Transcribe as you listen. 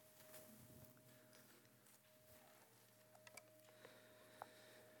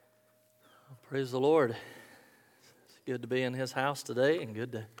Praise the Lord. It's good to be in His house today and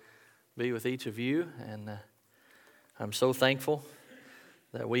good to be with each of you. And I'm so thankful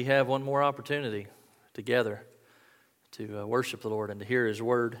that we have one more opportunity together to worship the Lord and to hear His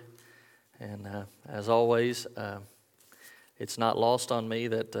Word. And as always, it's not lost on me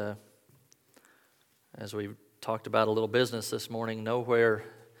that as we talked about a little business this morning, nowhere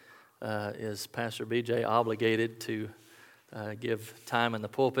is Pastor BJ obligated to give time in the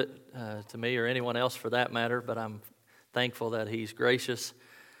pulpit to me or anyone else for that matter, but I'm thankful that he's gracious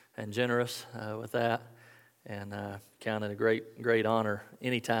and generous with that, and count it a great honor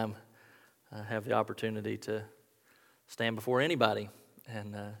anytime I have the opportunity to stand before anybody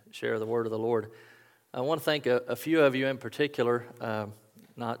and share the word of the Lord. I want to thank a few of you in particular,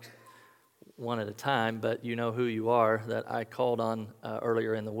 not one at a time, but you know who you are, that I called on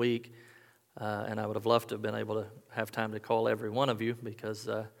earlier in the week. And I would have loved to have been able to have time to call every one of you because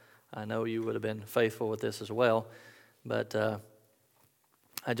I know you would have been faithful with this as well. But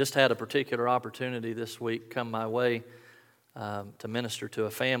I just had a particular opportunity this week come my way to minister to a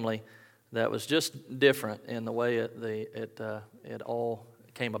family that was just different in the way it all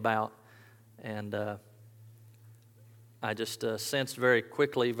came about. And I just sensed very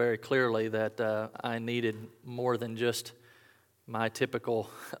quickly, very clearly that I needed more than just my typical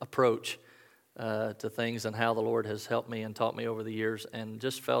approach to things and how the Lord has helped me and taught me over the years, and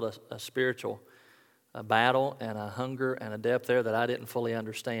just felt a spiritual battle and a hunger and a depth there that I didn't fully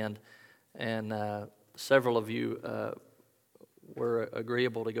understand. And several of you were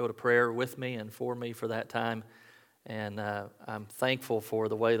agreeable to go to prayer with me and for me for that time. And I'm thankful for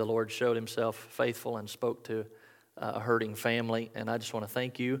the way the Lord showed Himself faithful and spoke to a hurting family. And I just want to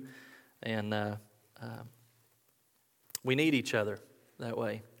thank you. And we need each other that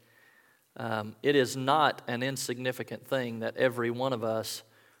way. It is not an insignificant thing that every one of us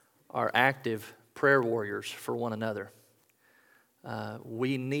are active prayer warriors for one another.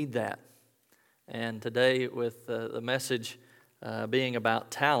 We need that. And today, with the message being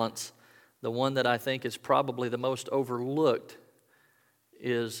about talents, the one that I think is probably the most overlooked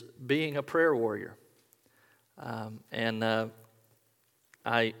is being a prayer warrior. I've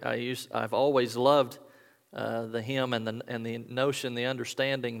always loved the hymn and the notion, the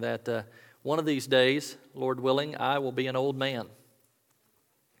understanding that one of these days, Lord willing, I will be an old man.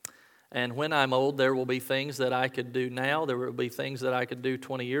 And when I'm old, there will be things that I could do now, there will be things that I could do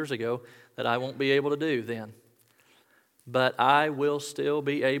 20 years ago that I won't be able to do then. But I will still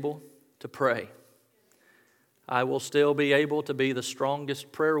be able to pray. I will still be able to be the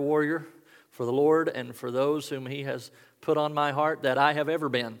strongest prayer warrior for the Lord and for those whom He has put on my heart that I have ever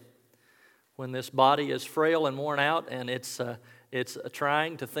been. When this body is frail and worn out and it's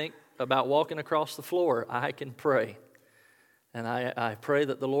trying to think about walking across the floor, I can pray. And I pray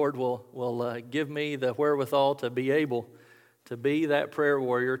that the Lord will give me the wherewithal to be able to be that prayer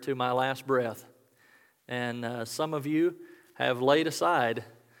warrior to my last breath. And some of you have laid aside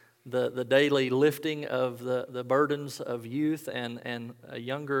the daily lifting of the burdens of youth and a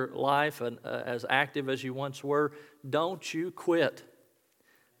younger life, and as active as you once were. Don't you quit.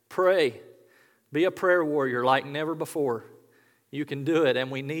 Pray. Be a prayer warrior like never before. You can do it, and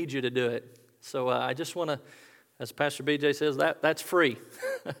we need you to do it. So I just want to, as Pastor BJ says, that's free.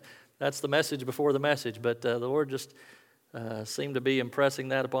 That's the message before the message. But the Lord just seemed to be impressing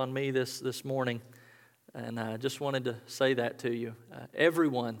that upon me this morning. And I just wanted to say that to you.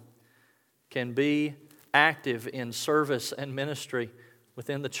 Everyone can be active in service and ministry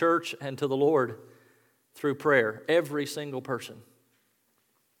within the church and to the Lord through prayer. Every single person.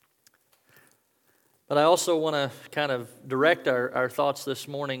 But I also want to kind of direct our thoughts this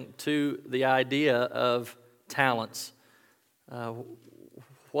morning to the idea of talents.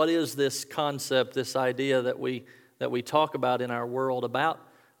 What is this concept, this idea that we talk about in our world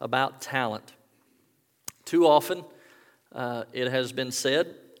about talent? Too often, it has been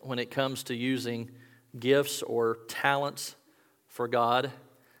said when it comes to using gifts or talents for God,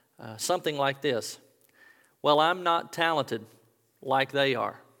 something like this: well, I'm not talented like they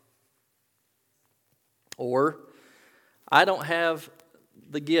are. Or, I don't have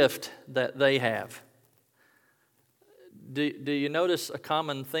the gift that they have. Do you notice a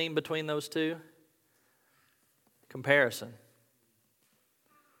common theme between those two? Comparison.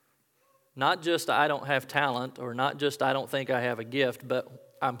 Not just I don't have talent, or not just I don't think I have a gift,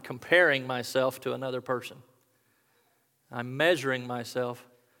 but I'm comparing myself to another person. I'm measuring myself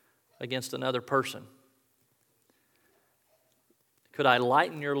against another person. Could I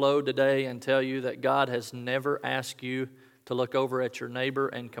lighten your load today and tell you that God has never asked you to look over at your neighbor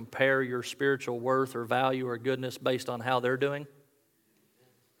and compare your spiritual worth or value or goodness based on how they're doing?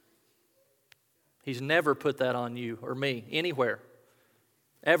 He's never put that on you or me, anywhere,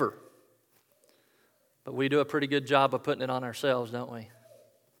 ever. But we do a pretty good job of putting it on ourselves, don't we?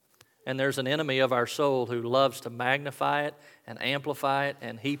 And there's an enemy of our soul who loves to magnify it and amplify it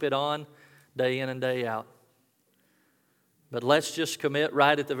and heap it on day in and day out. But let's just commit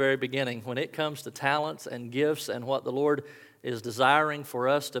right at the very beginning. When it comes to talents and gifts and what the Lord is desiring for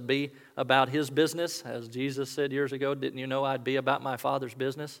us to be about His business, as Jesus said years ago, didn't you know I'd be about my Father's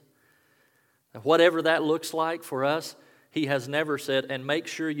business? And whatever that looks like for us, He has never said, and make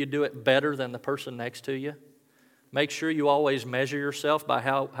sure you do it better than the person next to you. Make sure you always measure yourself by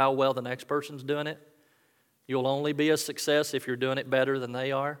how well the next person's doing it. You'll only be a success if you're doing it better than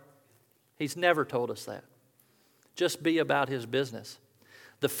they are. He's never told us that. Just be about His business.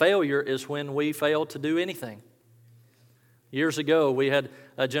 The failure is when we fail to do anything. Years ago, we had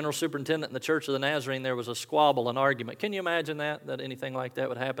a general superintendent in the Church of the Nazarene. There was a squabble, an argument. Can you imagine that anything like that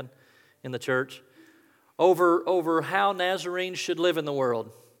would happen in the church? Over how Nazarenes should live in the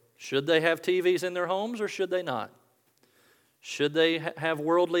world. Should they have TVs in their homes or should they not? Should they have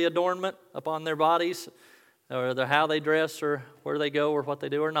worldly adornment upon their bodies, or how they dress, or where they go, or what they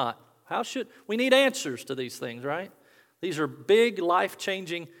do, or not? We need answers to these things, right? These are big,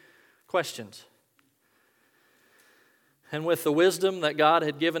 life-changing questions. And with the wisdom that God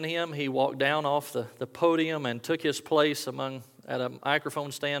had given him, he walked down off the podium and took his place at a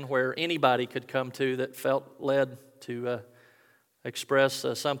microphone stand where anybody could come to that felt led to express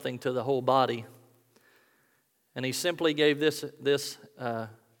something to the whole body. And he simply gave this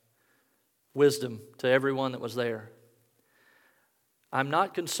wisdom to everyone that was there. I'm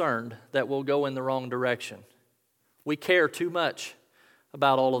not concerned that we'll go in the wrong direction. We care too much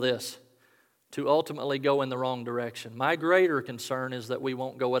about all of this to ultimately go in the wrong direction. My greater concern is that we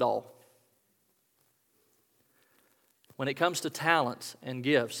won't go at all. When it comes to talents and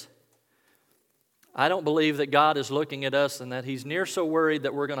gifts, I don't believe that God is looking at us and that He's near so worried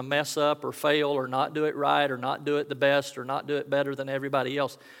that we're going to mess up or fail or not do it right or not do it the best or not do it better than everybody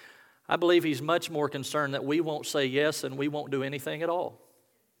else. I believe He's much more concerned that we won't say yes and we won't do anything at all.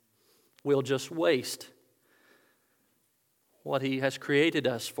 We'll just waste what He has created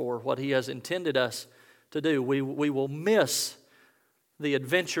us for, what He has intended us to do. We will miss the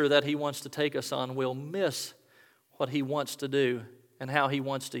adventure that He wants to take us on. We'll miss what He wants to do and how He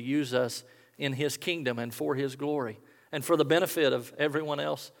wants to use us in His kingdom and for His glory and for the benefit of everyone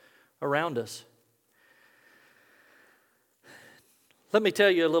else around us. Let me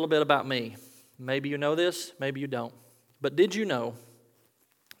tell you a little bit about me. Maybe you know this, maybe you don't. But did you know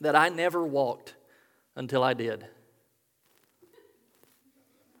that I never walked until I did?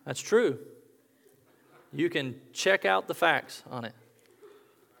 That's true. You can check out the facts on it.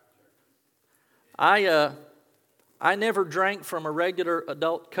 I never drank from a regular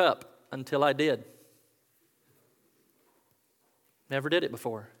adult cup until I did. Never did it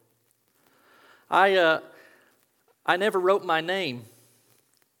before. I never wrote my name.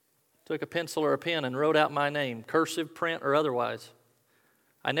 Took a pencil or a pen and wrote out my name, cursive, print, or otherwise.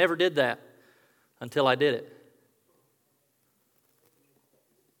 I never did that until I did it.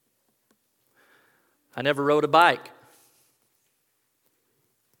 I never rode a bike.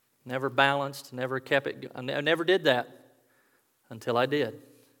 Never balanced, never kept it. I never did that until I did.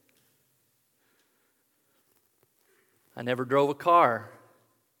 I never drove a car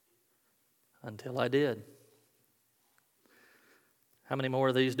until I did. How many more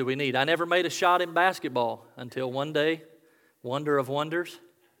of these do we need? I never made a shot in basketball until one day, wonder of wonders,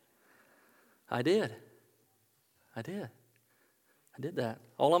 I did. I did that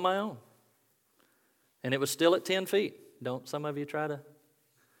all on my own. And it was still at 10 feet. Don't some of you try to,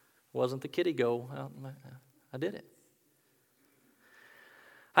 wasn't the kiddie goal. I did it.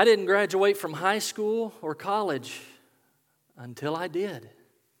 I didn't graduate from high school or college until I did.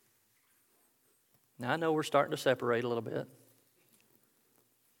 Now I know we're starting to separate a little bit.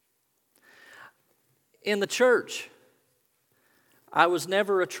 In the church, I was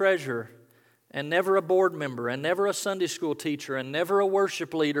never a treasurer and never a board member and never a Sunday school teacher and never a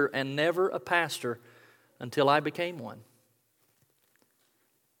worship leader and never a pastor until I became one.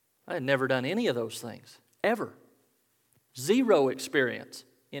 I had never done any of those things, ever. Zero experience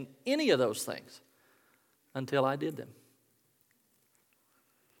in any of those things until I did them.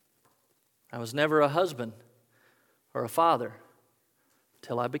 I was never a husband or a father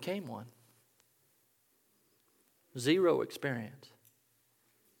till I became one. Zero experience.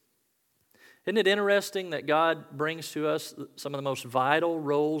 Isn't it interesting that God brings to us some of the most vital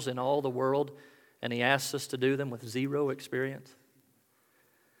roles in all the world, and He asks us to do them with zero experience?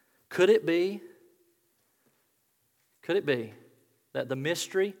 Could it be that the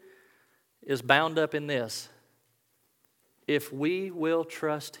mystery is bound up in this. If we will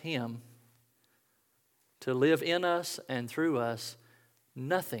trust Him to live in us and through us,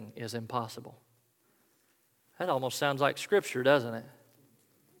 nothing is impossible. That almost sounds like Scripture, doesn't it?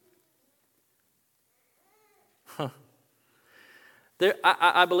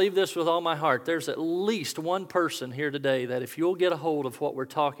 I believe this with all my heart. There's at least one person here today that if you'll get a hold of what we're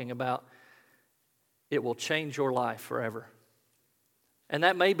talking about, it will change your life forever. And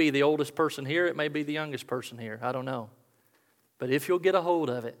that may be the oldest person here. It may be the youngest person here. I don't know. But if you'll get a hold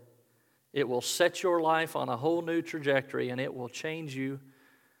of it, it will set your life on a whole new trajectory, and it will change you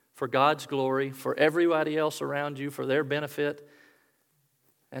for God's glory, for everybody else around you, for their benefit,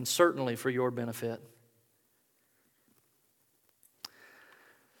 and certainly for your benefit.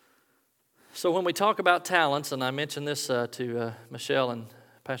 So when we talk about talents, and I mentioned this to Michelle and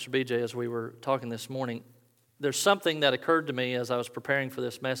Pastor BJ as we were talking this morning, there's something that occurred to me as I was preparing for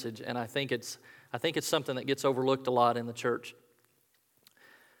this message, and I think it's something that gets overlooked a lot in the church.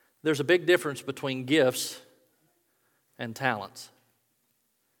 There's a big difference between gifts and talents.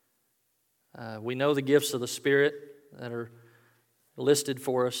 We know the gifts of the Spirit that are listed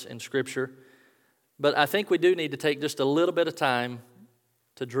for us in Scripture, but I think we do need to take just a little bit of time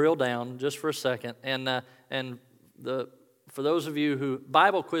to drill down just for a second. For those of you who,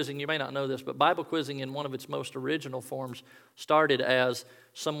 Bible quizzing, you may not know this, but Bible quizzing in one of its most original forms started as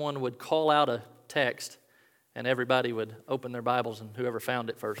someone would call out a text and everybody would open their Bibles and whoever found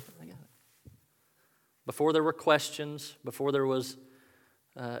it first. Before there were questions, before there was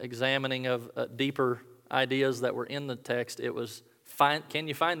examining of deeper ideas that were in the text, it was, can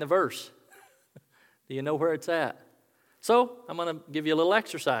you find the verse? Do you know where it's at? So I'm going to give you a little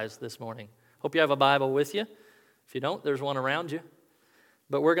exercise this morning. Hope you have a Bible with you. If you don't, there's one around you.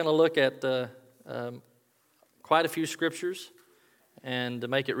 But we're going to look at quite a few scriptures. And to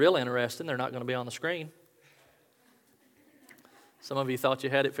make it real interesting, they're not going to be on the screen. Some of you thought you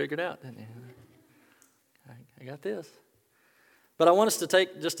had it figured out, didn't you? I got this. But I want us to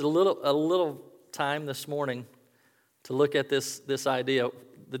take just a little time this morning to look at this idea,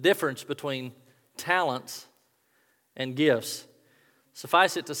 the difference between talents and gifts.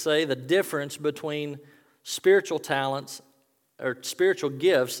 Suffice it to say, the difference between spiritual talents or spiritual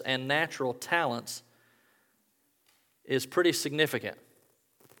gifts and natural talents is pretty significant,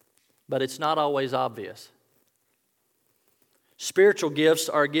 but it's not always obvious. Spiritual gifts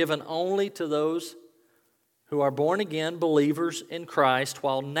are given only to those who are born again believers in Christ,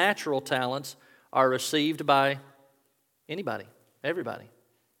 while natural talents are received by anybody, everybody.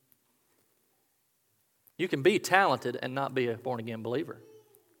 You can be talented and not be a born-again believer.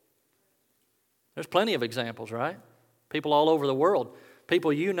 There's plenty of examples, right? People all over the world,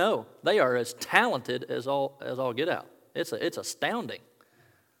 people you know, they are as talented as all get out. It's astounding,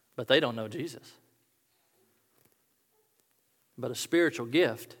 but they don't know Jesus. But a spiritual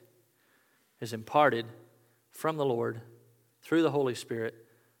gift is imparted from the Lord through the Holy Spirit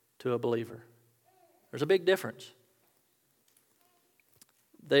to a believer. There's a big difference.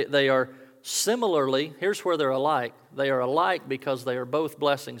 They are similarly, here's where they're alike. They are alike because they are both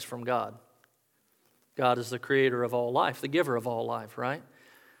blessings from God. God is the creator of all life, the giver of all life, right?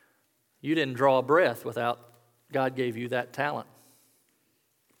 You didn't draw a breath without God gave you that talent.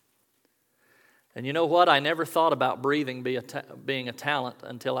 And you know what? I never thought about breathing being a talent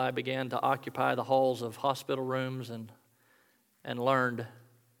until I began to occupy the halls of hospital rooms and learned.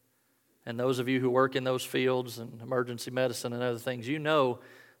 And those of you who work in those fields and emergency medicine and other things, you know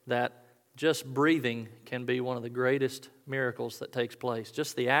that just breathing can be one of the greatest miracles that takes place.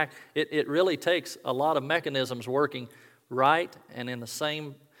 Just the act, it really takes a lot of mechanisms working right and in the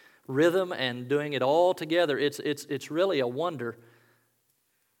same rhythm and doing it all together. It's really a wonder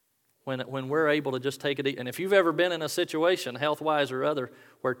when we're able to just take a deep. And if you've ever been in a situation, health-wise or other,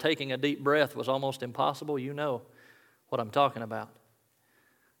 where taking a deep breath was almost impossible, you know what I'm talking about.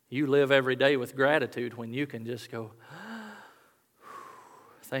 You live every day with gratitude when you can just go,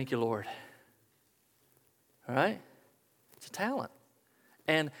 thank you, Lord. All right? It's a talent.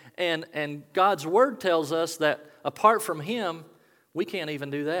 And God's Word tells us that apart from Him, we can't even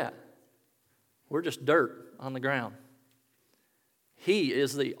do that. We're just dirt on the ground. He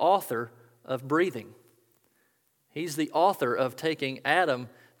is the author of breathing. He's the author of taking Adam,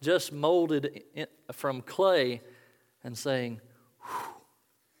 just molded from clay, and saying,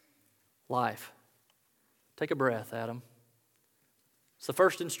 life. Take a breath, Adam. It's the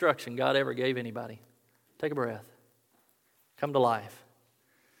first instruction God ever gave anybody. Take a breath. Come to life.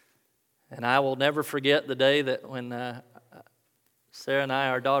 And I will never forget the day that when Sarah and I,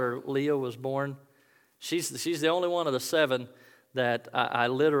 our daughter Leah, was born. She's the only one of the 7 that I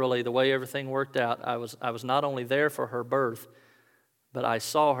literally, the way everything worked out, I was not only there for her birth, but I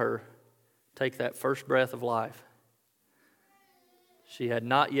saw her take that first breath of life. She had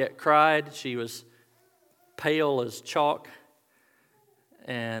not yet cried. She was pale as chalk,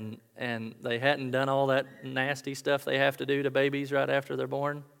 and they hadn't done all that nasty stuff they have to do to babies right after they're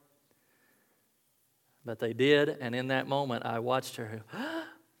born. But they did, and in that moment, I watched her,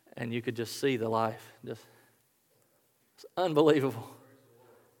 and you could just see the life. It's unbelievable.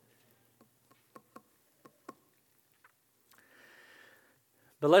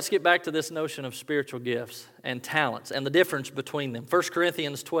 But let's get back to this notion of spiritual gifts and talents and the difference between them. 1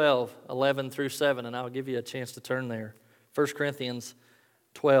 Corinthians 12, 11 through 7, and I'll give you a chance to turn there. 1 Corinthians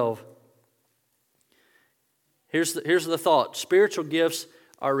 12. Here's the thought. Spiritual gifts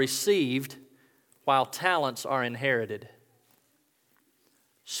are received while talents are inherited.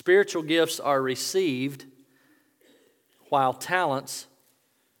 Spiritual gifts are received while talents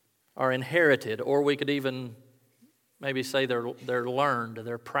are inherited, or we could even maybe say they're learned,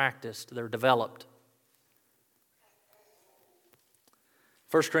 they're practiced, they're developed.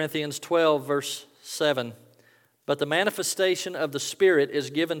 1 Corinthians 12, verse 7. But the manifestation of the Spirit is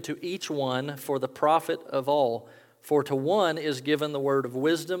given to each one for the profit of all. For to one is given the word of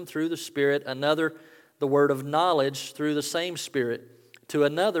wisdom through the Spirit, another the word of knowledge through the same Spirit, to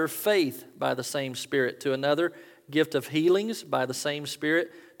another faith by the same Spirit, to another gift of healings by the same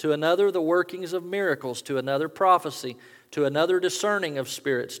Spirit, to another the workings of miracles, to another prophecy, to another discerning of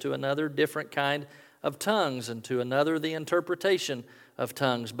spirits, to another different kind of tongues, and to another the interpretation of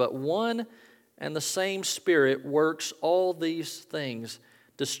tongues. But one and the same Spirit works all these things,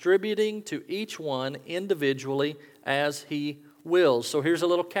 distributing to each one individually as He wills. So here's a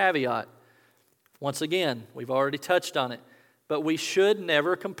little caveat. Once again, we've already touched on it, but we should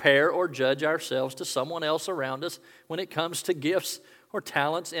never compare or judge ourselves to someone else around us when it comes to gifts or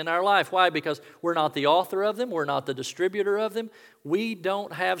talents in our life. Why? Because we're not the author of them. We're not the distributor of them. We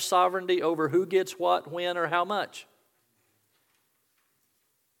don't have sovereignty over who gets what, when, or how much.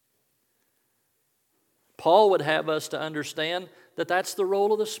 Paul would have us to understand that that's the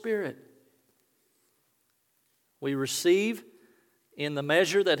role of the Spirit. We receive in the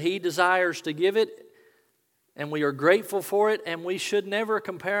measure that He desires to give it, and we are grateful for it, and we should never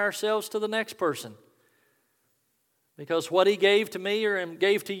compare ourselves to the next person. Because what He gave to me or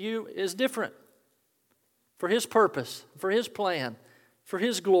gave to you is different. For His purpose, for His plan, for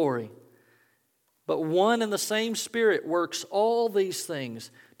His glory. But one and the same Spirit works all these things,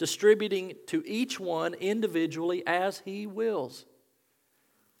 distributing to each one individually as He wills.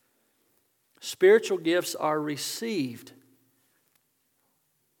 Spiritual gifts are received,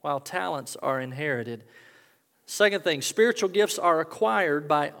 while talents are inherited. Second thing, spiritual gifts are acquired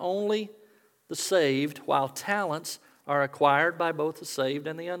by only the saved, while talents are acquired by both the saved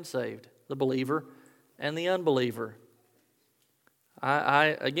and the unsaved, the believer and the unbeliever.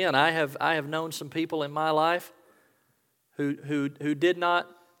 I have known some people in my life who did not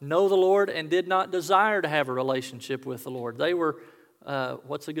know the Lord and did not desire to have a relationship with the Lord. They were,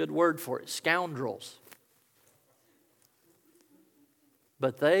 what's a good word for it? Scoundrels.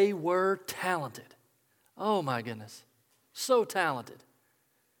 But they were talented. Oh my goodness, so talented.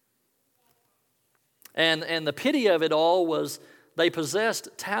 And the pity of it all was they possessed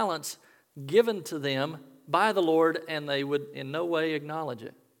talents given to them by the Lord, and they would in no way acknowledge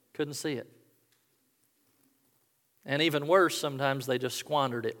it. Couldn't see it. And even worse, sometimes they just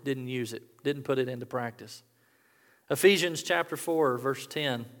squandered it, didn't use it, didn't put it into practice. Ephesians chapter 4, verse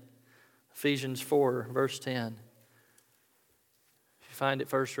 10. Ephesians 4, verse 10. If you find it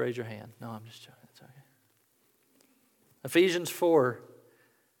first, raise your hand. No, I'm just joking. It's okay. Ephesians 4,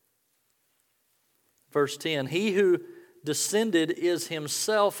 verse 10. He who descended is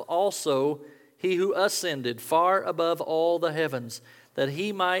Himself also He who ascended far above all the heavens, that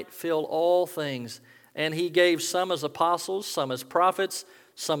He might fill all things. And He gave some as apostles, some as prophets,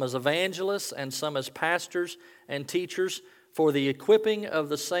 some as evangelists, and some as pastors and teachers, for the equipping of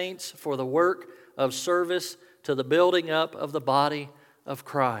the saints, for the work of service, to the building up of the body of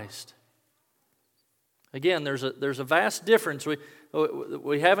Christ. Again, there's a vast difference.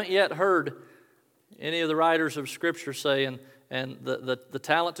 We haven't yet heard any of the writers of Scripture say, and the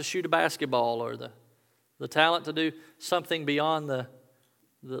talent to shoot a basketball, or the talent to do something beyond the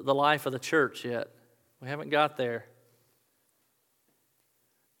life of the church yet. We haven't got there.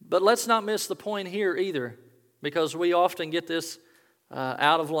 But let's not miss the point here either, because we often get this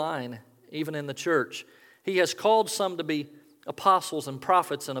out of line, even in the church. He has called some to be apostles and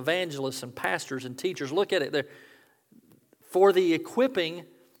prophets and evangelists and pastors and teachers. Look at it there. For the equipping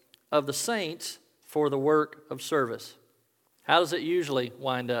of the saints for the work of service. How does it usually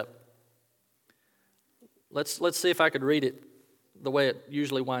wind up? Let's see if I could read it the way it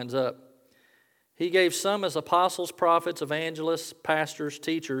usually winds up. He gave some as apostles, prophets, evangelists, pastors,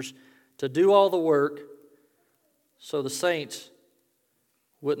 teachers to do all the work so the saints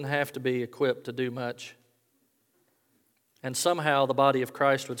wouldn't have to be equipped to do much. And somehow the body of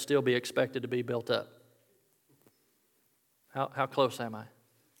Christ would still be expected to be built up. How close am I?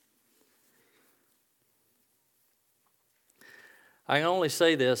 I only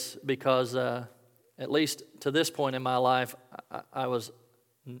say this because, at least to this point in my life, I was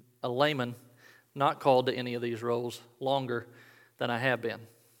a layman, not called to any of these roles longer than I have been.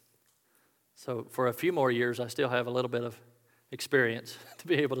 So for a few more years, I still have a little bit of experience to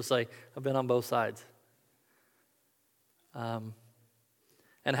be able to say I've been on both sides. And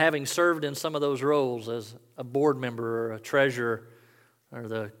having served in some of those roles as a board member or a treasurer or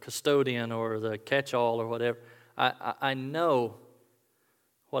the custodian or the catch-all or whatever, I know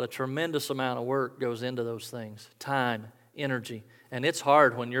what a tremendous amount of work goes into those things. Time, energy. And it's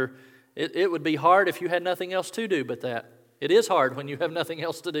hard when it would be hard if you had nothing else to do but that. It is hard when you have nothing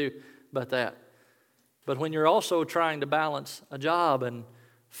else to do but that. But when you're also trying to balance a job and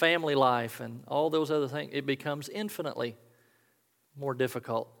family life and all those other things, it becomes infinitely more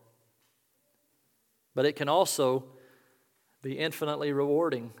difficult. But it can also be infinitely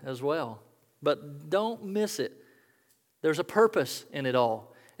rewarding as well. But don't miss it. There's a purpose in it all.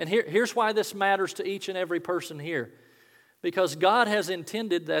 And here's why this matters to each and every person here. Because God has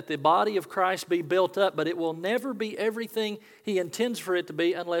intended that the body of Christ be built up, but it will never be everything He intends for it to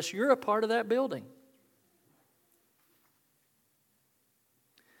be unless you're a part of that building.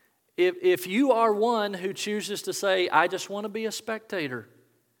 If you are one who chooses to say, I just want to be a spectator,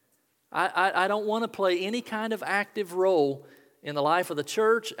 I don't want to play any kind of active role in the life of the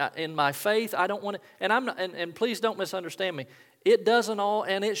church, in my faith, I don't want to, and please don't misunderstand me, it doesn't all,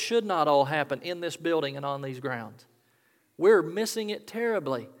 and it should not all happen in this building and on these grounds. We're missing it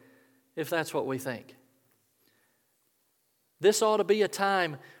terribly if that's what we think. This ought to be a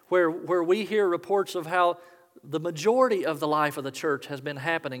time where we hear reports of how the majority of the life of the church has been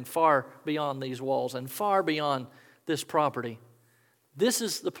happening far beyond these walls and far beyond this property. This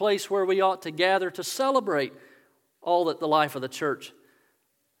is the place where we ought to gather to celebrate all that the life of the church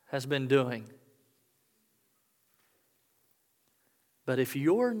has been doing. But if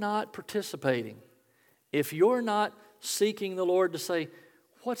you're not participating, if you're not seeking the Lord to say,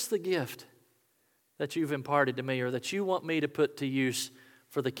 what's the gift that you've imparted to me or that you want me to put to use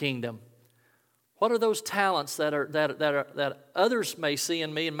for the kingdom? What are those talents that others may see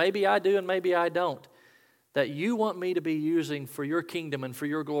in me, and maybe I do and maybe I don't, that you want me to be using for your kingdom and for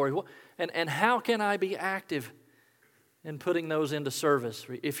your glory? And how can I be active in putting those into service?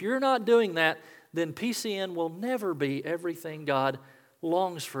 If you're not doing that, then PCN will never be everything God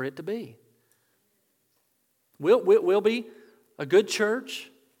longs for it to be. We'll be a good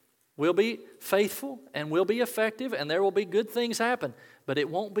church, we'll be faithful, and we'll be effective, and there will be good things happen, but it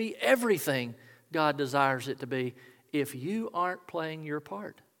won't be everything God desires it to be if you aren't playing your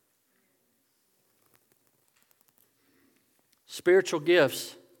part. Spiritual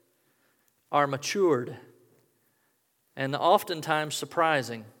gifts are matured and oftentimes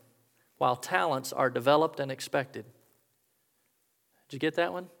surprising, while talents are developed and expected. Did you get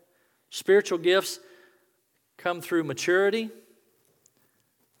that one? Spiritual gifts come through maturity,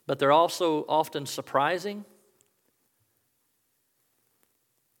 but they're also often surprising.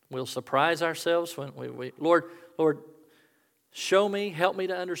 We'll surprise ourselves when we Lord, show me, help me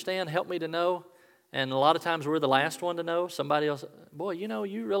to understand, help me to know. And a lot of times we're the last one to know. Somebody else, boy,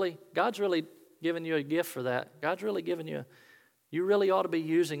 God's really given you a gift for that. God's really given you really ought to be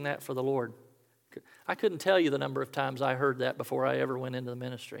using that for the Lord. I couldn't tell you the number of times I heard that before I ever went into the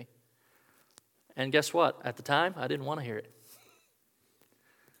ministry. And guess what? At the time, I didn't want to hear it.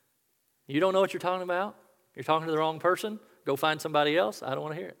 You don't know what you're talking about? You're talking to the wrong person? Go find somebody else? I don't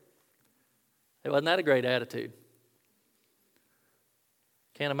want to hear it. Wasn't that a great attitude?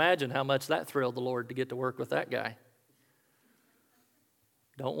 Can't imagine how much that thrilled the Lord to get to work with that guy.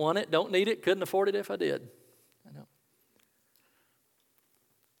 Don't want it, don't need it, couldn't afford it if I did. I know.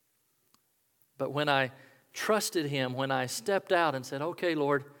 But when I trusted Him, when I stepped out and said, okay,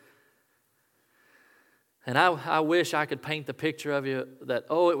 Lord, and I wish I could paint the picture of you that,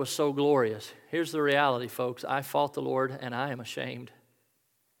 it was so glorious. Here's the reality, folks. I fought the Lord, and I am ashamed.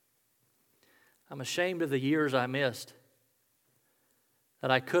 I'm ashamed of the years I missed, that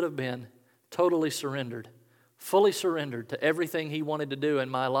I could have been totally surrendered, fully surrendered to everything He wanted to do in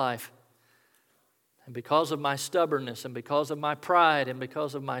my life. And because of my stubbornness and because of my pride and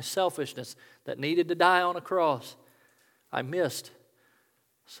because of my selfishness that needed to die on a cross, I missed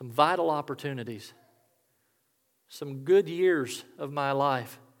some vital opportunities, some good years of my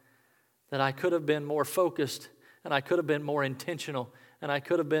life that I could have been more focused and I could have been more intentional and I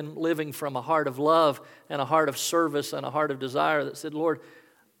could have been living from a heart of love and a heart of service and a heart of desire that said, Lord,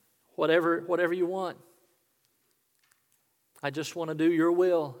 whatever you want. I just want to do your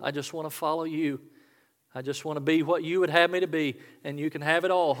will. I just want to follow you. I just want to be what you would have me to be. And you can have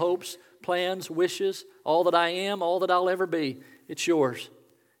it all. Hopes, plans, wishes, all that I am, all that I'll ever be. It's yours.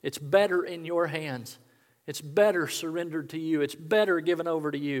 It's better in your hands. It's better surrendered to you. It's better given over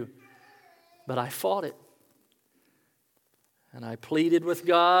to you. But I fought it. And I pleaded with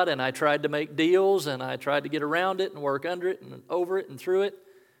God, and I tried to make deals, and I tried to get around it and work under it and over it and through it.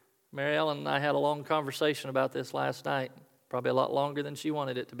 Mary Ellen and I had a long conversation about this last night, probably a lot longer than she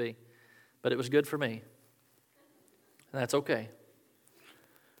wanted it to be. But it was good for me. And that's okay.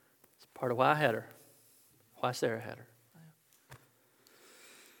 It's part of why I had her, why Sarah had her.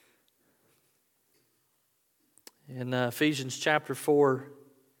 In Ephesians chapter 4,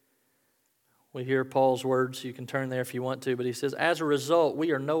 we hear Paul's words. You can turn there if you want to, but he says, as a result,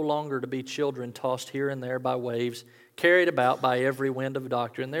 we are no longer to be children tossed here and there by waves, carried about by every wind of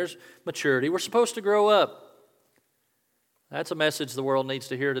doctrine. There's maturity. We're supposed to grow up. That's a message the world needs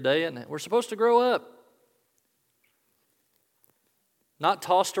to hear today, isn't it? We're supposed to grow up. Not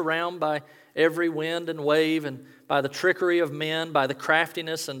tossed around by every wind and wave and by the trickery of men, by the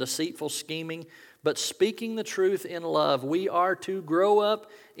craftiness and deceitful scheming, but speaking the truth in love. We are to grow up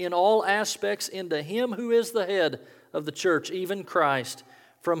in all aspects into Him who is the head of the church, even Christ,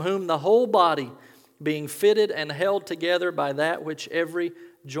 from whom the whole body, being fitted and held together by that which every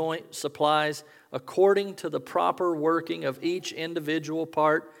joint supplies, according to the proper working of each individual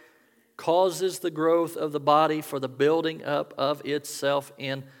part, causes the growth of the body for the building up of itself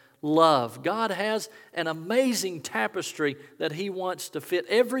in love. God has an amazing tapestry that He wants to fit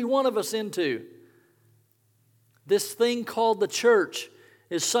every one of us into. This thing called the church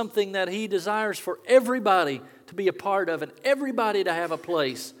is something that He desires for everybody to be a part of and everybody to have a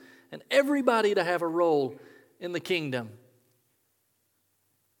place and everybody to have a role in the kingdom.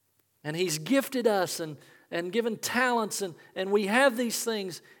 And He's gifted us and given talents, and we have these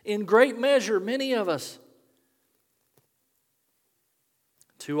things in great measure, many of us.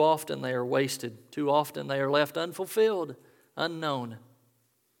 Too often they are wasted. Too often they are left unfulfilled, unknown.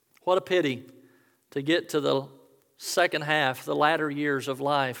 What a pity to get to the second half, the latter years of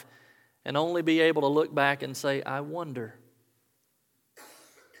life, and only be able to look back and say, I wonder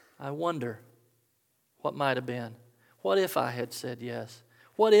what might have been. What if I had said yes?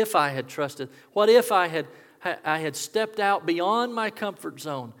 What if I had trusted? What if I had stepped out beyond my comfort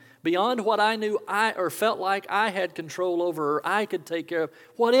zone, beyond what I knew or felt like I had control over or I could take care of?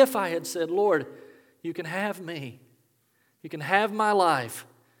 What if I had said, Lord, you can have me. You can have my life.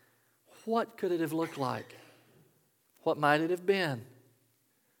 What could it have looked like? What might it have been?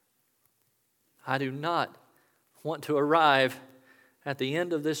 I do not want to arrive at the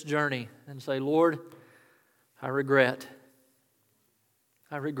end of this journey and say, Lord, I regret.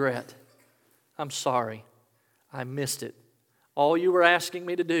 I'm sorry. I missed it. All you were asking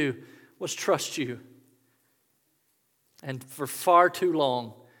me to do was trust you. And for far too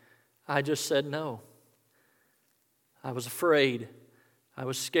long, I just said no. I was afraid. I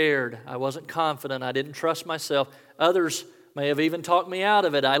was scared. I wasn't confident. I didn't trust myself. Others may have even talked me out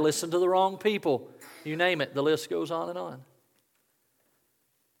of it. I listened to the wrong people. You name it, the list goes on and on.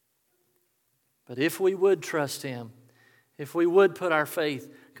 But if we would trust Him, if we would put our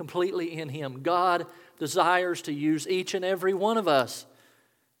faith completely in Him, God desires to use each and every one of us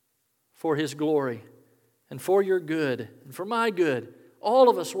for His glory and for your good and for my good, all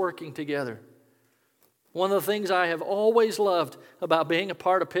of us working together. One of the things I have always loved about being a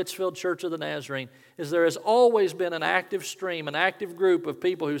part of Pittsfield Church of the Nazarene is there has always been an active stream, an active group of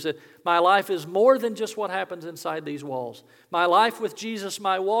people who said, my life is more than just what happens inside these walls. My life with Jesus,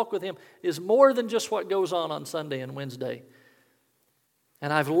 my walk with Him is more than just what goes on Sunday and Wednesday.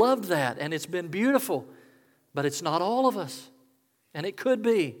 And I've loved that, and it's been beautiful, but it's not all of us. And it could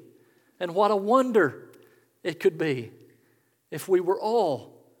be. And what a wonder it could be if we were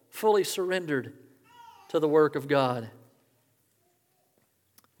all fully surrendered to the work of God.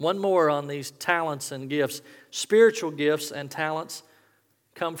 One more on these talents and gifts. Spiritual gifts and talents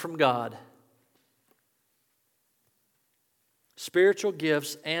come from God. Spiritual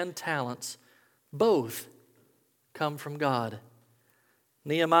gifts and talents both come from God.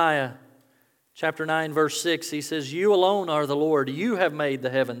 Nehemiah chapter 9 verse 6, he says, you alone are the Lord. You have made the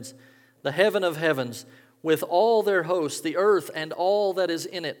heavens, the heaven of heavens, with all their hosts, the earth and all that is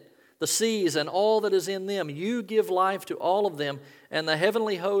in it, the seas and all that is in them. You give life to all of them, and the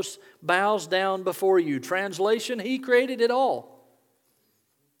heavenly host bows down before you. Translation, He created it all.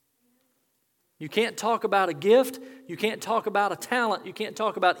 You can't talk about a gift. You can't talk about a talent. You can't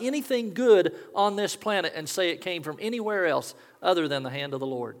talk about anything good on this planet and say it came from anywhere else other than the hand of the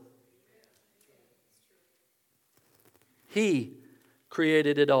Lord. He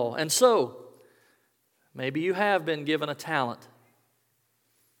created it all. And so, maybe you have been given a talent.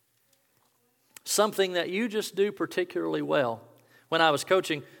 Something that you just do particularly well. When I was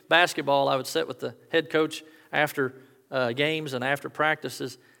coaching basketball, I would sit with the head coach after games and after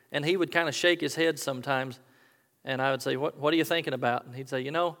practices, and he would kind of shake his head sometimes, and I would say, what are you thinking about? And he'd say,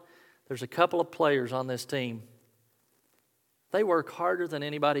 there's a couple of players on this team. They work harder than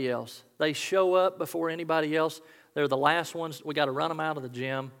anybody else. They show up before anybody else. They're the last ones. We got to run them out of the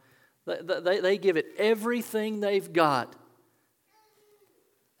gym. They give it everything they've got.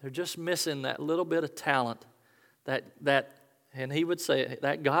 They're just missing that little bit of talent, and he would say,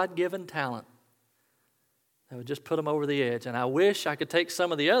 that God-given talent that would just put them over the edge. And I wish I could take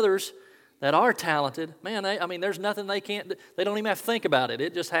some of the others that are talented. Man, there's nothing they can't do. They don't even have to think about it.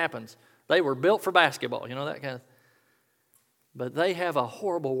 It just happens. They were built for basketball, that kind of. But they have a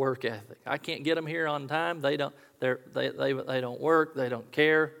horrible work ethic. I can't get them here on time. They don't. They don't work. They don't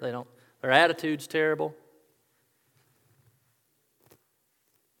care. Their attitude's terrible.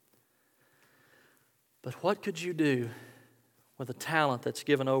 But what could you do with a talent that's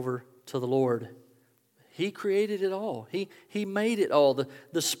given over to the Lord? He created it all. He made it all.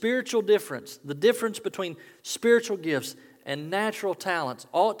 The spiritual difference, the difference between spiritual gifts and natural talents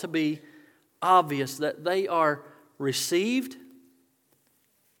ought to be obvious, that they are received.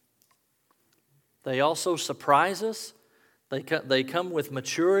 They also surprise us. They come with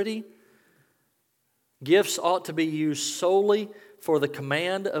maturity. Gifts ought to be used solely for the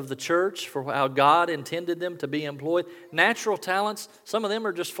command of the church, for how God intended them to be employed. Natural talents, some of them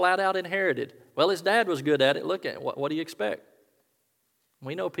are just flat out inherited. Well, his dad was good at it. Look at it. What do you expect?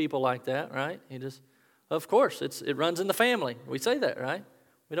 We know people like that, right? Of course, it runs in the family. We say that, right?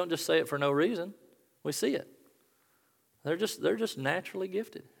 We don't just say it for no reason. We see it. They're just naturally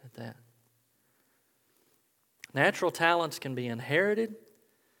gifted at that. Natural talents can be inherited.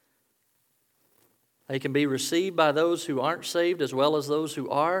 They can be received by those who aren't saved as well as those who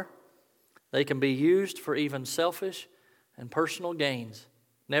are. They can be used for even selfish and personal gains,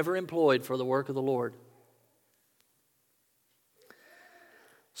 never employed for the work of the Lord.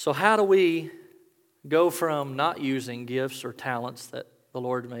 So how do we go from not using gifts or talents that the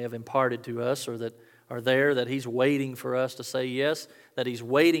Lord may have imparted to us, or that are there, that He's waiting for us to say yes, that He's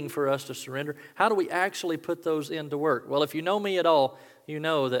waiting for us to surrender? How do we actually put those into work? Well, if you know me at all, you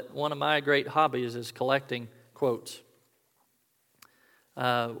know that one of my great hobbies is collecting quotes.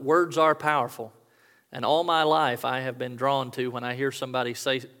 Words are powerful. And all my life I have been drawn to when I hear somebody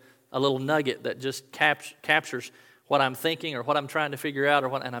say a little nugget that just captures what I'm thinking or what I'm trying to figure out,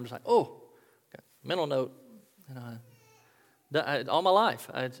 and I'm just like, mental note. All my life,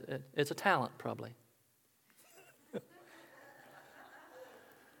 it's a talent probably.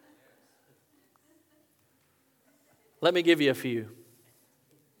 Let me give you a few.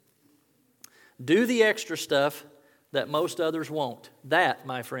 Do the extra stuff that most others won't. That,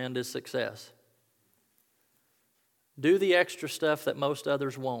 my friend, is success. Do the extra stuff that most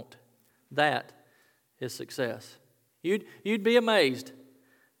others won't. That is success. You'd be amazed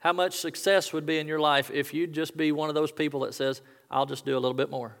how much success would be in your life if you'd just be one of those people that says, I'll just do a little bit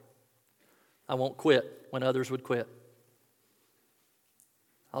more. I won't quit when others would quit.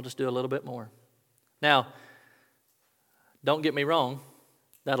 I'll just do a little bit more. Now, don't get me wrong,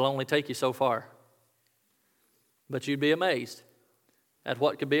 that'll only take you so far. But you'd be amazed at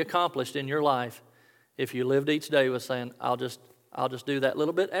what could be accomplished in your life if you lived each day with saying, I'll just do that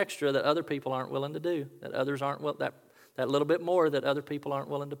little bit extra that other people aren't willing to do, that others aren't that little bit more that other people aren't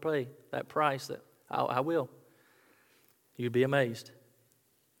willing to pay, that price that I will. You'd be amazed.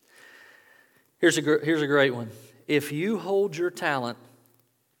 Here's a great one. If you hold your talent,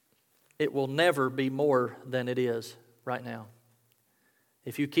 it will never be more than it is right now.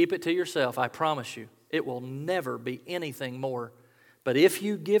 If you keep it to yourself, I promise you, it will never be anything more. But if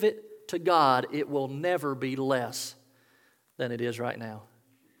you give it to God, it will never be less than it is right now.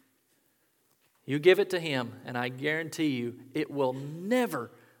 You give it to Him, and I guarantee you, it will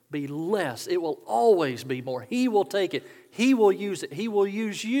never be less. It will always be more. He will take it. He will use it. He will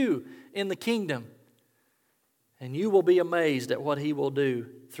use you in the kingdom. And you will be amazed at what He will do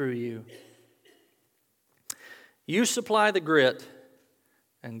through you. You supply the grit,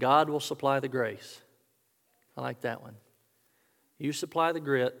 and God will supply the grace. I like that one. You supply the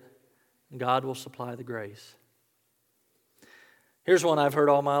grit, God will supply the grace. Here's one I've heard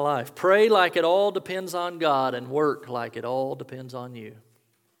all my life. Pray like it all depends on God and work like it all depends on you.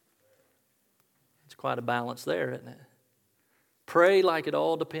 It's quite a balance there, isn't it? Pray like it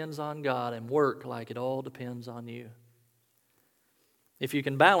all depends on God and work like it all depends on you. If you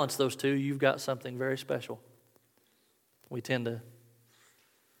can balance those two, you've got something very special. We tend to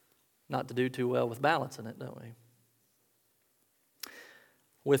not to do too well with balancing it, don't we?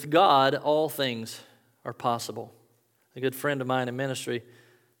 With God, all things are possible. A good friend of mine in ministry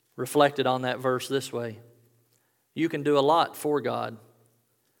reflected on that verse this way. You can do a lot for God,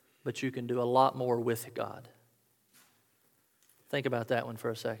 but you can do a lot more with God. Think about that one for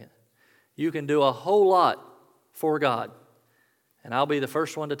a second. You can do a whole lot for God. And I'll be the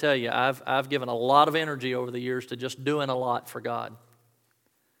first one to tell you, I've given a lot of energy over the years to just doing a lot for God.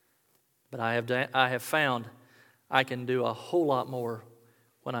 But I have found I can do a whole lot more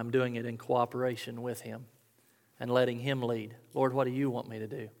when I'm doing it in cooperation with Him and letting Him lead. Lord, what do you want me to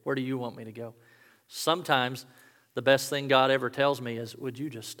do? Where do you want me to go? Sometimes the best thing God ever tells me is, would you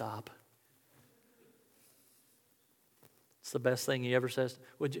just stop? It's the best thing He ever says.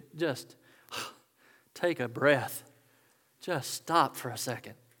 Would you just take a breath? Just stop for a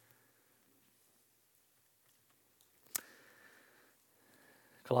second.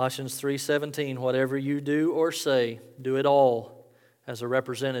 Colossians 3:17, whatever you do or say, do it all as a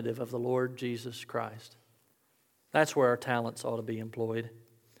representative of the Lord Jesus Christ. That's where our talents ought to be employed.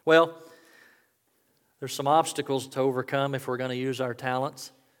 Well, there's some obstacles to overcome if we're going to use our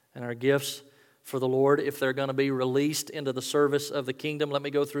talents and our gifts for the Lord, if they're going to be released into the service of the kingdom. Let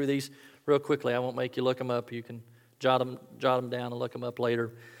me go through these real quickly. I won't make you look them up. You can jot them down and look them up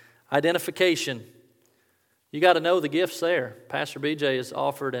later. Identification. You got to know the gifts there. Pastor BJ has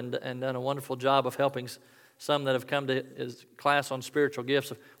offered and done a wonderful job of helping some that have come to his class on spiritual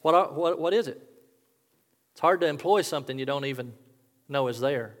gifts. What is it? It's hard to employ something you don't even know is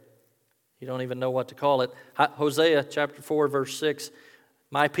there. You don't even know what to call it. Hosea chapter 4, verse 6,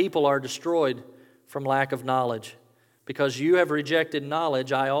 my people are destroyed from lack of knowledge. Because you have rejected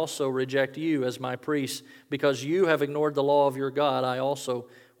knowledge, I also reject you as my priests. Because you have ignored the law of your God, I also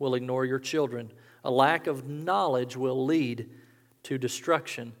will ignore your children. A lack of knowledge will lead to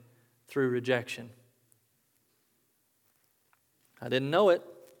destruction through rejection. I didn't know it.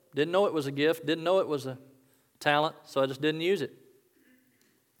 Didn't know it was a gift. Didn't know it was a talent, so I just didn't use it.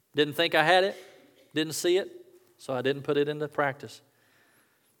 Didn't think I had it. Didn't see it, so I didn't put it into practice.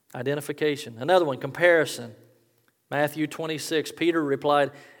 Identification. Another one, comparison. Matthew 26, Peter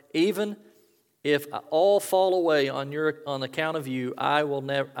replied, even if all fall away on account of you,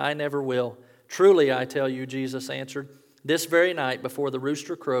 I never will. Truly, I tell you, Jesus answered, this very night before the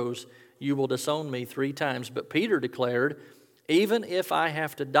rooster crows, you will disown me 3 times. But Peter declared, even if I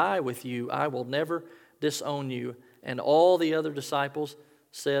have to die with you, I will never disown you. And all the other disciples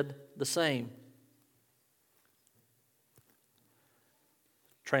said the same.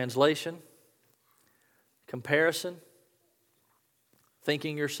 Translation, comparison,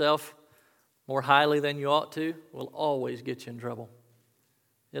 thinking yourself more highly than you ought to will always get you in trouble.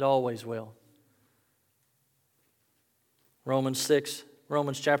 It always will. Romans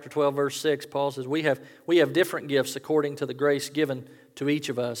chapter 12, verse 6, Paul says, we have different gifts according to the grace given to each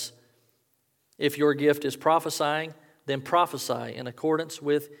of us. If your gift is prophesying, then prophesy in accordance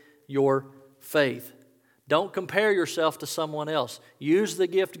with your faith. Don't compare yourself to someone else. Use the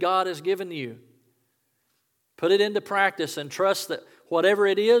gift God has given you. Put it into practice and trust that whatever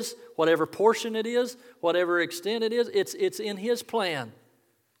it is, whatever portion it is, whatever extent it is, it's in His plan.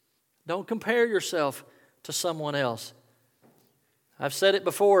 Don't compare yourself to someone else. I've said it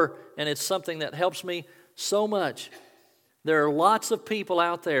before, and it's something that helps me so much. There are lots of people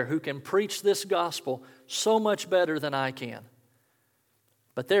out there who can preach this gospel so much better than I can.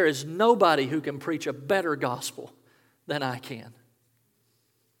 But there is nobody who can preach a better gospel than I can.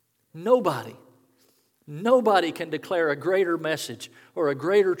 Nobody. Nobody can declare a greater message or a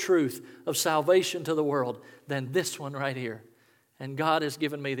greater truth of salvation to the world than this one right here. And God has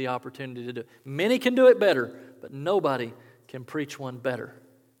given me the opportunity to do it. Many can do it better, but nobody can preach one better.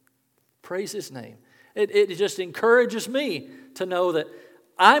 Praise His name. It just encourages me to know that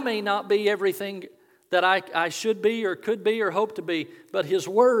I may not be everything that I should be or could be or hope to be, but His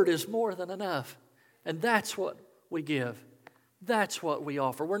Word is more than enough. And that's what we give. That's what we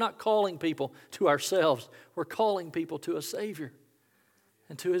offer. We're not calling people to ourselves. We're calling people to a Savior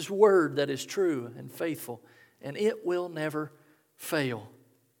and to His Word that is true and faithful. And it will never fail.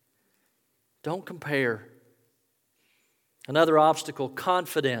 Don't compare. Another obstacle,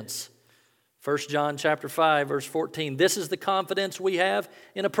 confidence. 1 John chapter 5, verse 14, this is the confidence we have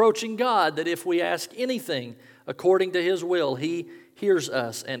in approaching God, that if we ask anything according to His will, He hears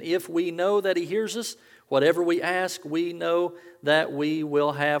us. And if we know that He hears us, whatever we ask, we know that we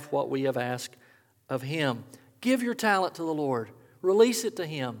will have what we have asked of Him. Give your talent to the Lord. Release it to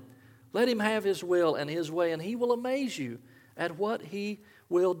Him. Let Him have His will and His way, and He will amaze you at what He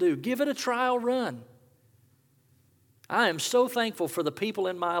will do. Give it a trial run. I am so thankful for the people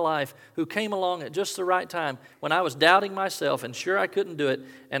in my life who came along at just the right time when I was doubting myself and sure I couldn't do it,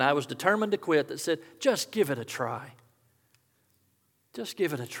 and I was determined to quit, that said, just give it a try. Just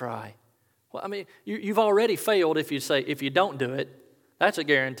give it a try. Well, I mean, you've already failed if you don't do it. That's a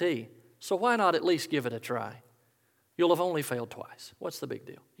guarantee. So why not at least give it a try? You'll have only failed twice. What's the big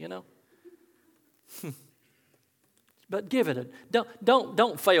deal, you know? But give it a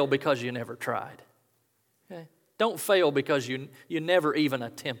don't fail because you never tried. Okay? Don't fail because you never even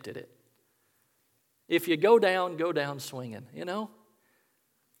attempted it. If you go down swinging, you know?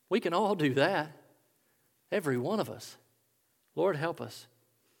 We can all do that. Every one of us. Lord, help us.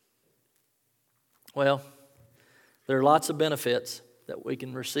 Well, there are lots of benefits that we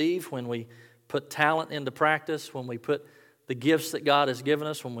can receive when we put talent into practice, when we put the gifts that God has given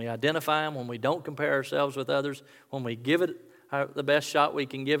us, when we identify them, when we don't compare ourselves with others, when we give it the best shot we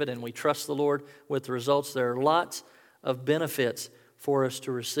can give it and we trust the Lord with the results. There are lots of benefits for us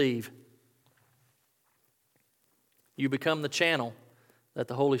to receive. You become the channel that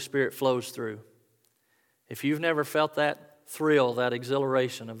the Holy Spirit flows through. If you've never felt that thrill, that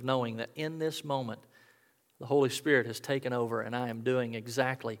exhilaration of knowing that in this moment the Holy Spirit has taken over and I am doing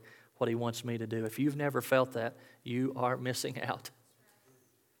exactly what He wants me to do. If you've never felt that, you are missing out.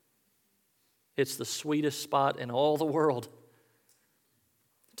 It's the sweetest spot in all the world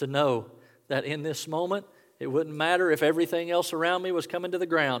to know that in this moment, it wouldn't matter if everything else around me was coming to the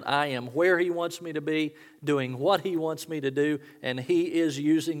ground. I am where He wants me to be, doing what He wants me to do, and He is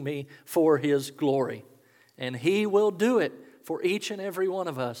using me for His glory. And He will do it for each and every one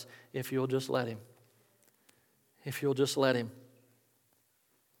of us if you'll just let Him. If you'll just let Him.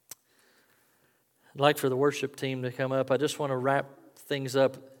 I'd like for the worship team to come up. I just want to wrap things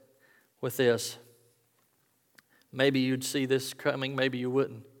up with this. Maybe you'd see this coming, maybe you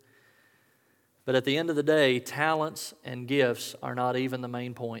wouldn't. But at the end of the day, talents and gifts are not even the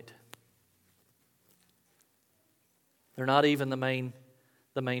main point. They're not even the main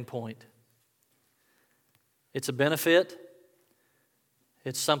point. It's a benefit.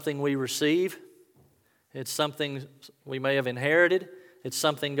 It's something we receive. It's something we may have inherited. It's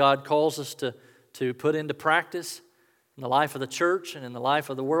something God calls us to put into practice in the life of the church and in the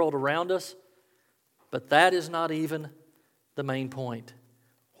life of the world around us. But that is not even the main point.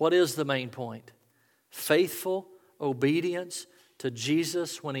 What is the main point? Faithful obedience to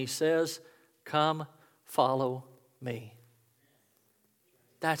Jesus when He says, "Come, follow me."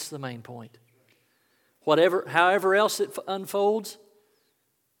 That's the main point. However else it unfolds,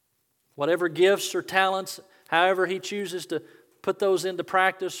 whatever gifts or talents, however He chooses to put those into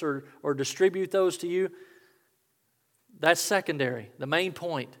practice or distribute those to you, that's secondary. The main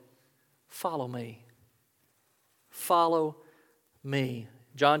point, follow me. Follow me.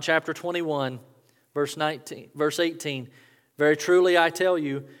 John chapter 21, verse 18. Very truly I tell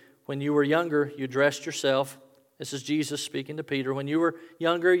you, when you were younger, you dressed yourself. This is Jesus speaking to Peter. When you were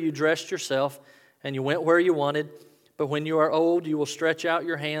younger, you dressed yourself and you went where you wanted. But when you are old, you will stretch out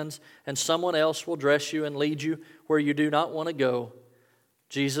your hands and someone else will dress you and lead you where you do not want to go.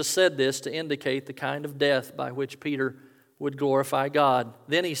 Jesus said this to indicate the kind of death by which Peter would glorify God.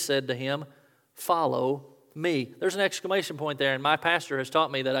 Then He said to him, "Follow me." There's an exclamation point there, and my pastor has taught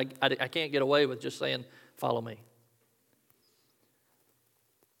me that I can't get away with just saying, "Follow me."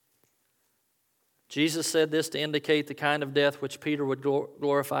 Jesus said this to indicate the kind of death which Peter would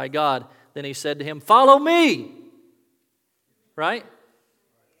glorify God. Then He said to him, "Follow me." Right?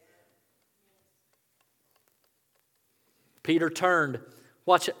 Peter turned.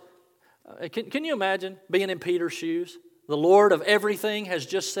 Watch it. Can you imagine being in Peter's shoes? The Lord of everything has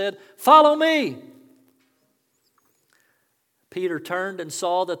just said, "Follow me." Peter turned and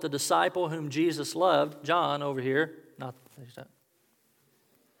saw that the disciple whom Jesus loved, John over here,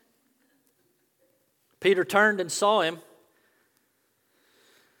 Peter turned and saw him.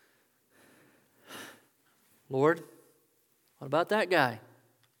 "Lord, what about that guy?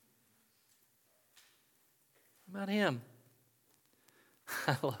 What about him?"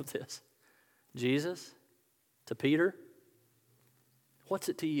 I love this. Jesus to Peter, what's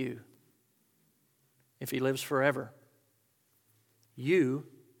it to you if He lives forever? You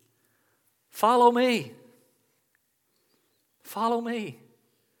follow me. Follow me.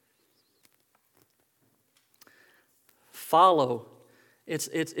 Follow.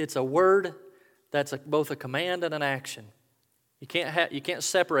 It's a word that's both a command and an action. You can't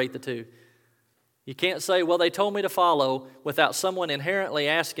separate the two. You can't say, well, they told me to follow, without someone inherently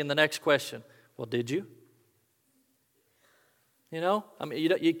asking the next question. Well, did you? You know, I mean,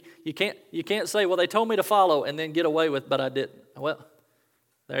 you can't say, well, they told me to follow, and then get away with, but I didn't. Well,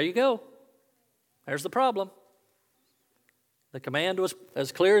 there you go. There's the problem. The command was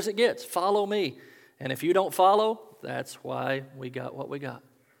as clear as it gets. Follow me. And if you don't follow, that's why we got what we got.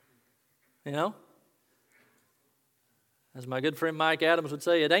 You know? As my good friend Mike Adams would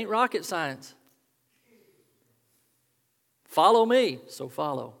say, it ain't rocket science. Follow me, so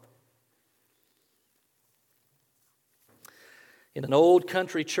follow. In an old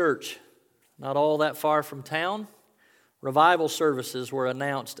country church, not all that far from town, revival services were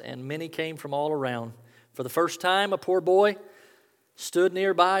announced, and many came from all around. For the first time, a poor boy stood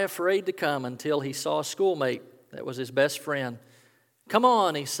nearby, afraid to come, until he saw a schoolmate that was his best friend. "Come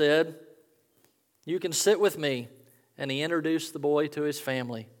on," he said, "you can sit with me." And he introduced the boy to his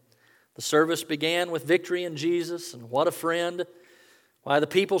family. The service began with victory in Jesus, and what a friend. Why, the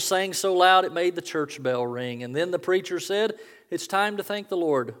people sang so loud it made the church bell ring. And then the preacher said, "It's time to thank the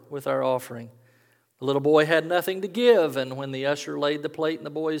Lord with our offering." The little boy had nothing to give, and when the usher laid the plate in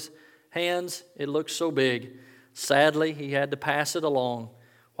the boy's hands, it looked so big. Sadly, he had to pass it along,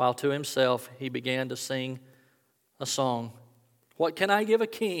 while to himself he began to sing a song. "What can I give a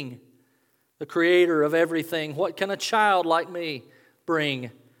king, the creator of everything? What can a child like me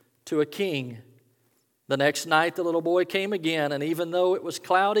bring to a king?" The next night the little boy came again, and even though it was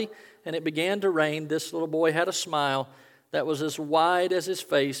cloudy and it began to rain, this little boy had a smile that was as wide as his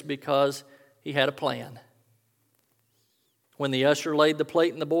face, because he had a plan. When the usher laid the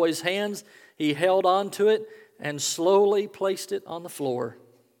plate in the boy's hands, he held on to it and slowly placed it on the floor.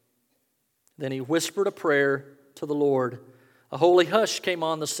 Then he whispered a prayer to the Lord. A holy hush came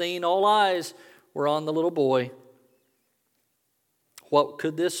on the scene. All eyes were on the little boy. What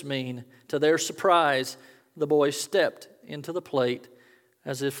could this mean? To their surprise, the boy stepped into the plate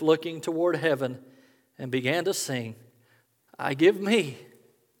as if looking toward heaven and began to sing, "I give me.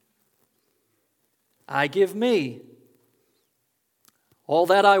 I give me. All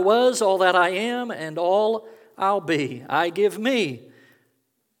that I was, all that I am, and all I'll be. I give me.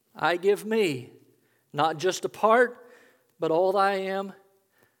 I give me. Not just a part, but all that I am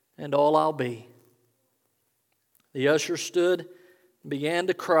and all I'll be." The usher stood and began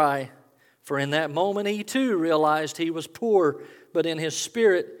to cry, for in that moment he too realized he was poor, but in his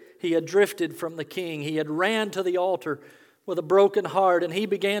spirit he had drifted from the King. He had ran to the altar with a broken heart, and he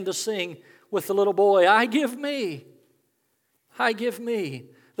began to sing with the little boy, "I give me. I give me."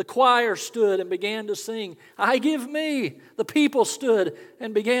 The choir stood and began to sing, "I give me." The people stood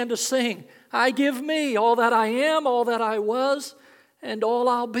and began to sing, "I give me all that I am, all that I was, and all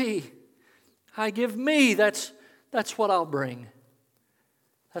I'll be. I give me." That's what I'll bring.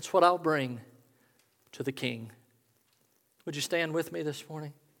 That's what I'll bring to the King. Would you stand with me this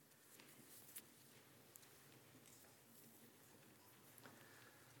morning?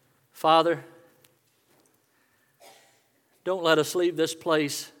 Father, don't let us leave this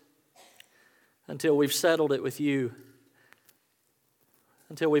place until we've settled it with you,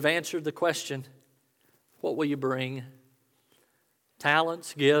 until we've answered the question, what will you bring?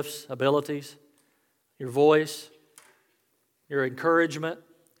 Talents, gifts, abilities, your voice, your encouragement,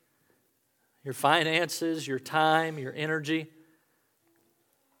 your finances, your time, your energy.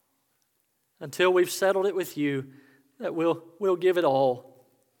 Until we've settled it with you, that we'll give it all.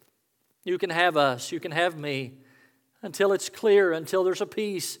 You can have us, you can have me. Until it's clear, until there's a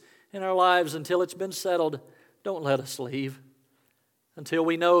peace in our lives, until it's been settled, don't let us leave. Until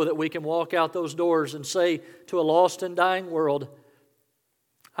we know that we can walk out those doors and say to a lost and dying world,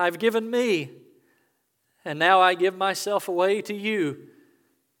 I've given me, and now I give myself away to you.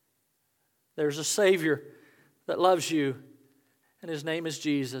 There's a Savior that loves you, and His name is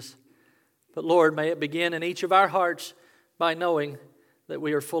Jesus. But Lord, may it begin in each of our hearts by knowing that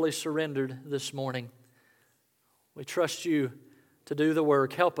we are fully surrendered this morning. We trust you to do the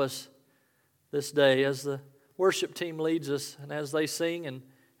work. Help us this day as the worship team leads us and as they sing. And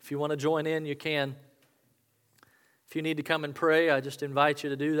if you want to join in, you can. If you need to come and pray, I just invite you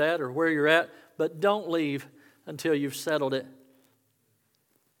to do that or where you're at. But don't leave until you've settled it.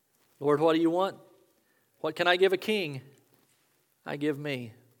 Lord, what do you want? What can I give a king? I give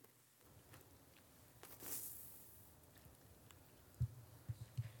me.